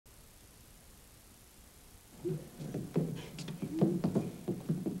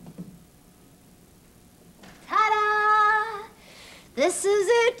This is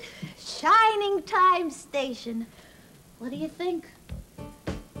it. Shining Time Station. What do you think?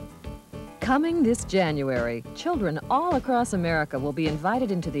 Coming this January, children all across America will be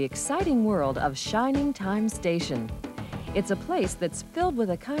invited into the exciting world of Shining Time Station. It's a place that's filled with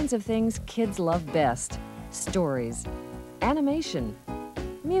the kinds of things kids love best: stories, animation,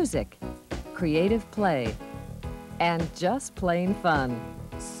 music, creative play, and just plain fun.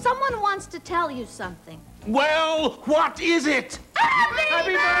 Someone wants to tell you something. Well, what is it?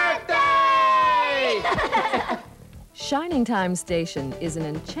 Happy birthday! Shining Time Station is an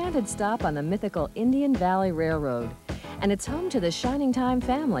enchanted stop on the mythical Indian Valley Railroad, and it's home to the Shining Time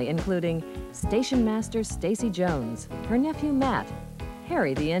family, including Station Master Stacy Jones, her nephew Matt,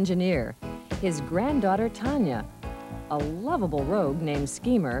 Harry the engineer, his granddaughter Tanya, a lovable rogue named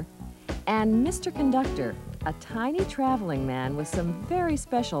Schemer, and Mr. Conductor, a tiny traveling man with some very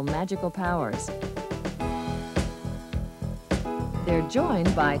special magical powers. They're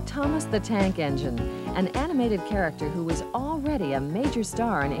joined by Thomas the Tank Engine, an animated character who was already a major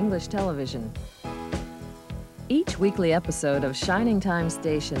star in English television. Each weekly episode of Shining Time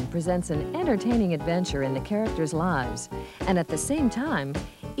Station presents an entertaining adventure in the characters' lives, and at the same time,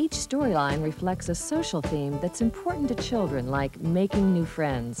 each storyline reflects a social theme that's important to children, like making new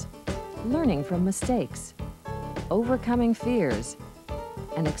friends, learning from mistakes, overcoming fears,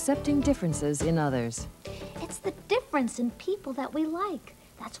 and accepting differences in others. It's the difference in people that we like.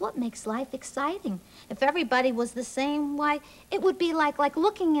 That's what makes life exciting. If everybody was the same, why, it would be like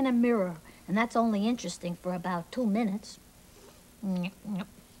looking in a mirror, and that's only interesting for about 2 minutes.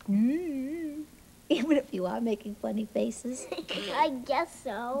 Even if you are making funny faces. I guess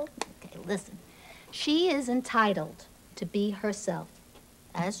so. Okay, listen. She is entitled to be herself,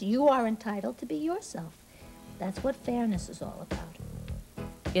 as you are entitled to be yourself. That's what fairness is all about.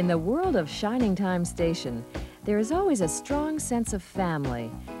 In the world of Shining Time Station, there is always a strong sense of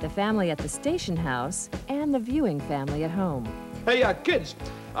family. The family at the station house and the viewing family at home. Hey, kids,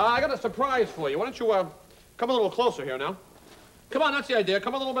 I got a surprise for you. Why don't you come a little closer here now? Come on, that's the idea.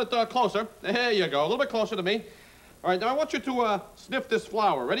 Come a little bit closer. There you go, a little bit closer to me. All right, now I want you to sniff this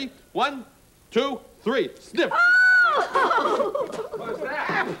flower. Ready? 1, 2, 3. Sniff. Oh! What's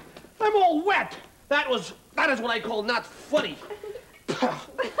that? I'm all wet. That is what I call not funny.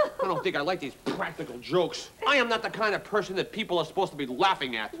 I don't think I like these practical jokes. I am not the kind of person that people are supposed to be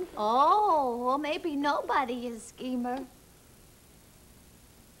laughing at. Oh, well, maybe nobody is, Schemer.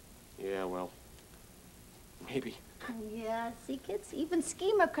 Yeah, well, maybe. Yeah, see, kids, even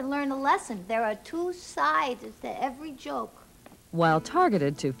Schemer can learn a lesson. There are 2 sides to every joke. While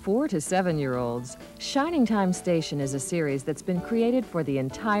targeted to 4 to 7-year-olds, Shining Time Station is a series that's been created for the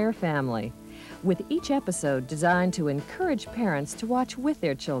entire family, with each episode designed to encourage parents to watch with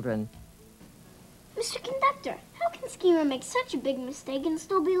their children. Mr. Conductor, how can Schemer make such a big mistake and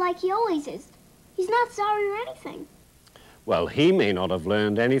still be like he always is? He's not sorry or anything. Well, he may not have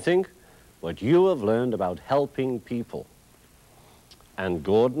learned anything, but you have learned about helping people. And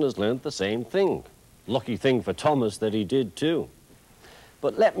Gordon has learned the same thing. Lucky thing for Thomas that he did too.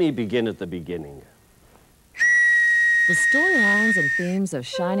 But let me begin at the beginning. The storylines and themes of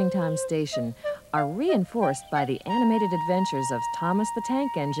Shining Time Station are reinforced by the animated adventures of Thomas the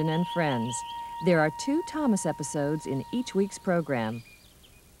Tank Engine and friends. There are 2 Thomas episodes in each week's program.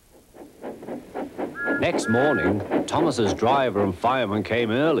 Next morning, Thomas's driver and fireman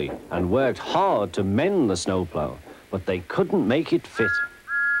came early and worked hard to mend the snowplow, but they couldn't make it fit.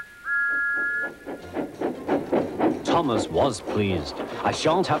 Thomas was pleased. I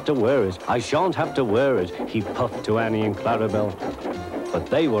shan't have to wear it. I shan't have to wear it, he puffed to Annie and Clarabelle. But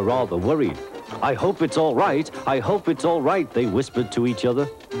they were rather worried. I hope it's all right. I hope it's all right, they whispered to each other.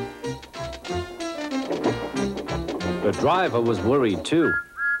 The driver was worried too.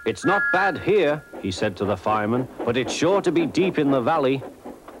 It's not bad here, he said to the fireman, but it's sure to be deep in the valley.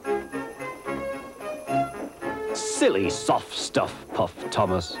 Silly soft stuff, puffed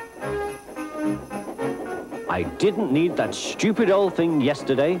Thomas. I didn't need that stupid old thing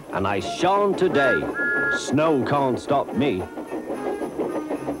yesterday, and I shan't today. Snow can't stop me.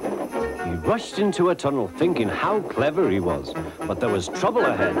 He rushed into a tunnel thinking how clever he was, but there was trouble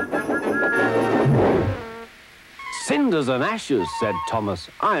ahead. Cinders and ashes, said Thomas.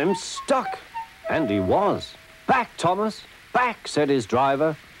 I'm stuck. And he was. Back, Thomas, back, said his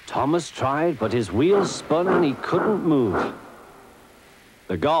driver. Thomas tried, but his wheels spun and he couldn't move.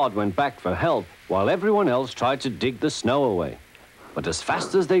 The guard went back for help, while everyone else tried to dig the snow away. But as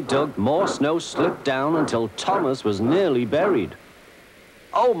fast as they dug, more snow slipped down until Thomas was nearly buried.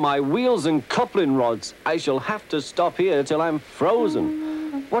 Oh, my wheels and coupling rods! I shall have to stop here till I'm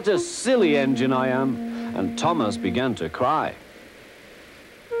frozen. What a silly engine I am! And Thomas began to cry.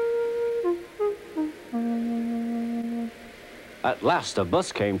 At last, a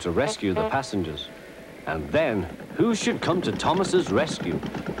bus came to rescue the passengers. And then, who should come to Thomas's rescue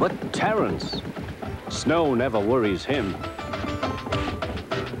but Terence? Snow never worries him.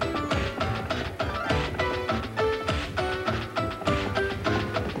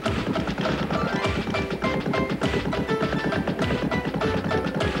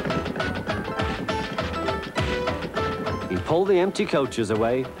 He pulled the empty coaches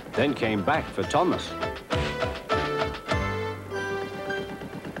away, then came back for Thomas.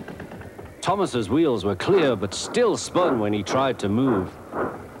 Thomas's wheels were clear, but still spun when he tried to move.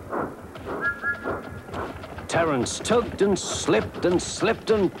 Terence tugged and slipped and slipped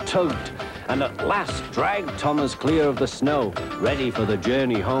and tugged, and at last dragged Thomas clear of the snow, ready for the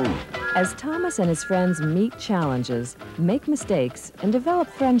journey home. As Thomas and his friends meet challenges, make mistakes, and develop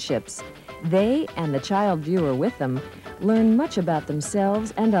friendships, they and the child viewer with them learn much about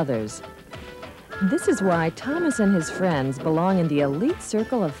themselves and others. This is why Thomas and his friends belong in the elite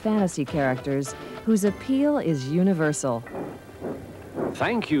circle of fantasy characters whose appeal is universal.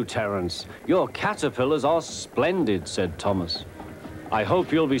 Thank you, Terence. Your caterpillars are splendid, said Thomas. I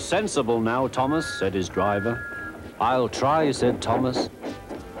hope you'll be sensible now, Thomas, said his driver. I'll try, said Thomas.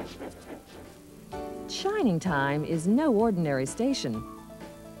 Shining Time is no ordinary station.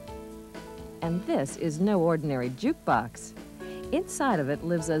 And this is no ordinary jukebox. Inside of it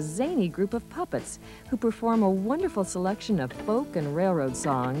lives a zany group of puppets who perform a wonderful selection of folk and railroad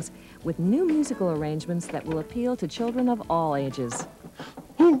songs with new musical arrangements that will appeal to children of all ages.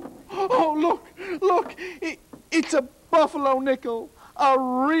 Oh, look, it's a buffalo nickel, a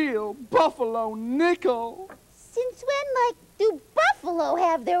real buffalo nickel. Since when, do buffalo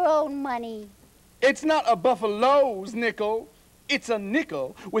have their own money? It's not a buffalo's nickel. It's a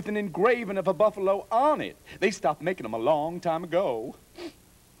nickel with an engraving of a buffalo on it. They stopped making them a long time ago.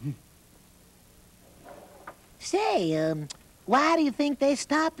 Say, why do you think they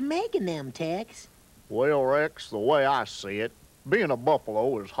stopped making them, Tex? Well, Rex, the way I see it, being a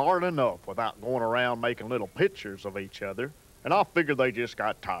buffalo is hard enough without going around making little pictures of each other, and I figured they just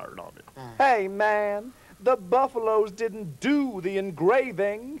got tired of it. Hey, man, the buffaloes didn't do the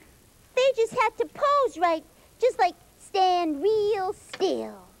engraving. They just had to pose right, just like stand real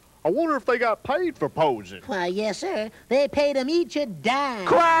still. I wonder if they got paid for posing. Why, yes, sir. They paid them each a dime.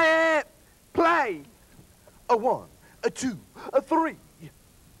 Quiet! Play! A 1, a 2, a 3.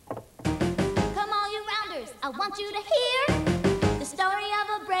 Come all you rounders, I want you to hear the story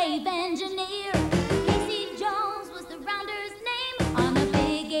of a brave engineer. Casey Jones was the rounder's name on a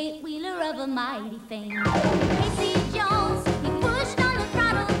big eight-wheeler of a mighty fame. Casey Jones, he pushed on the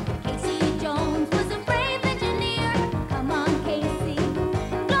throttle. Casey Jones was a brave engineer. Come on, Casey,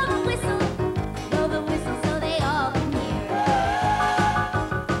 blow the whistle so they all can hear.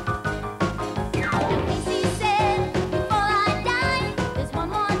 Casey said, before I die, there's one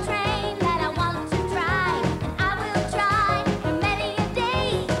more train that I want to try, and I will try for many a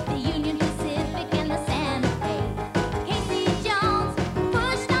day, the Union Pacific and the Santa Fe. Casey Jones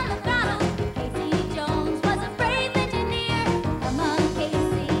pushed on the throttle. Casey Jones was a brave engineer. Come on,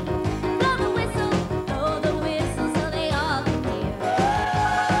 Casey, blow the whistle so they all can hear.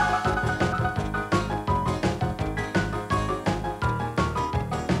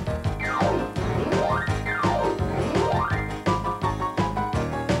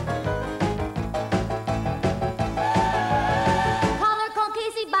 Caller called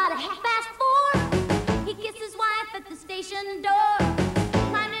Casey about 4:30. He kissed his wife at the station door,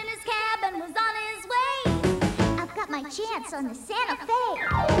 climbed in his cab and was on his way. I've got my chance on the Santa Fe.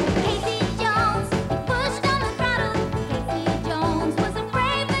 Casey Jones, he pushed on the throttle. Casey Jones was a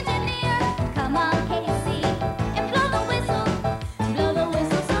brave engineer. Come on, Casey, and blow the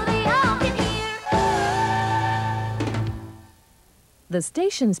whistle so they all can hear. The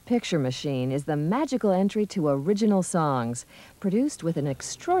station's picture machine is the magical entry to original songs, produced with an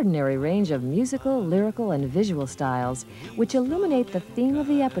extraordinary range of musical, lyrical, and visual styles, which illuminate the theme of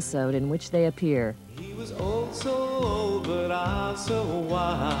the episode in which they appear. He was old, so old, but ah, so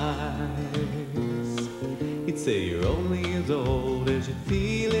wise. He'd say you're only as old as you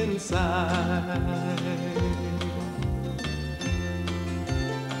feel inside.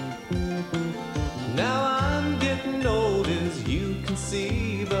 Now I'm getting old, as you can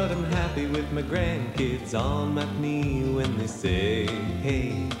see, but I'm happy with my grandkids on my knee when they say,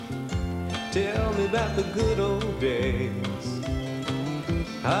 hey, tell me about the good old days.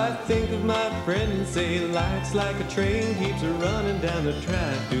 I think of my friend and say life's like a train, keeps running down the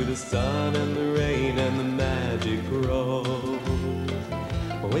track through the sun and the rain and the magic road.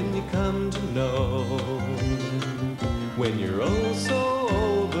 When you come to know, when you're oh so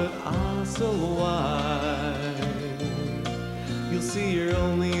old but ah so wise, see you're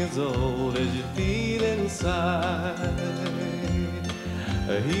only as old as you feel inside.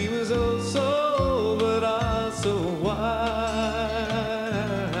 He was oh so, but also wise.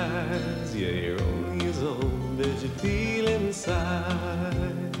 Yeah, you're only as old as you feel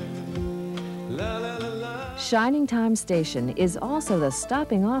inside. La la la la. Shining Time Station is also the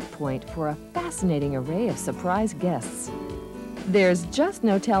stopping off point for a fascinating array of surprise guests. There's just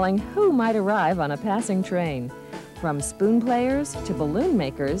no telling who might arrive on a passing train, from spoon players to balloon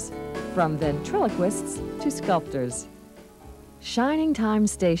makers, from ventriloquists to sculptors. Shining Time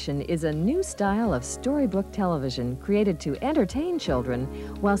Station is a new style of storybook television created to entertain children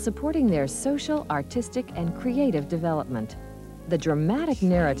while supporting their social, artistic, and creative development. The dramatic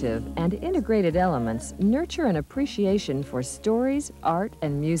narrative and integrated elements nurture an appreciation for stories, art,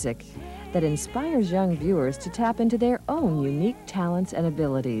 and music that inspires young viewers to tap into their own unique talents and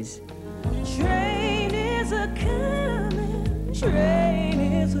abilities. Train is a-comin', train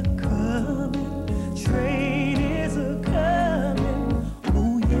is a-comin', train is a-comin',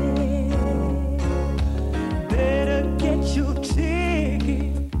 oh yeah. Better get your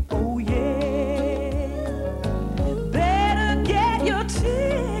ticket, oh yeah. Better get your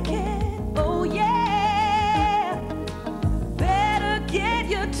ticket, oh yeah. Better get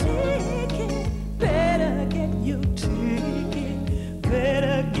your ticket, better get your ticket,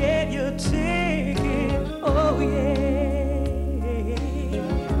 better get your ticket, oh yeah.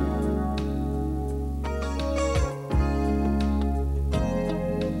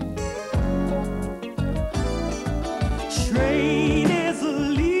 Train is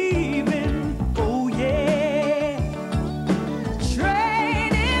a-leaving, oh yeah.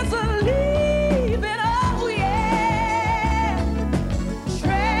 Train is a-leaving, oh yeah.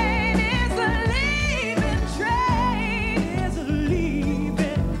 Train is a-leaving, train is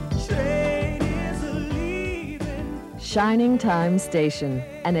a-leaving, train is a-leaving. Shining Time Station,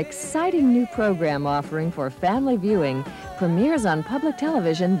 an exciting new program offering for family viewing, premieres on public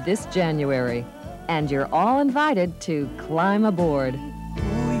television this January. And you're all invited to climb aboard.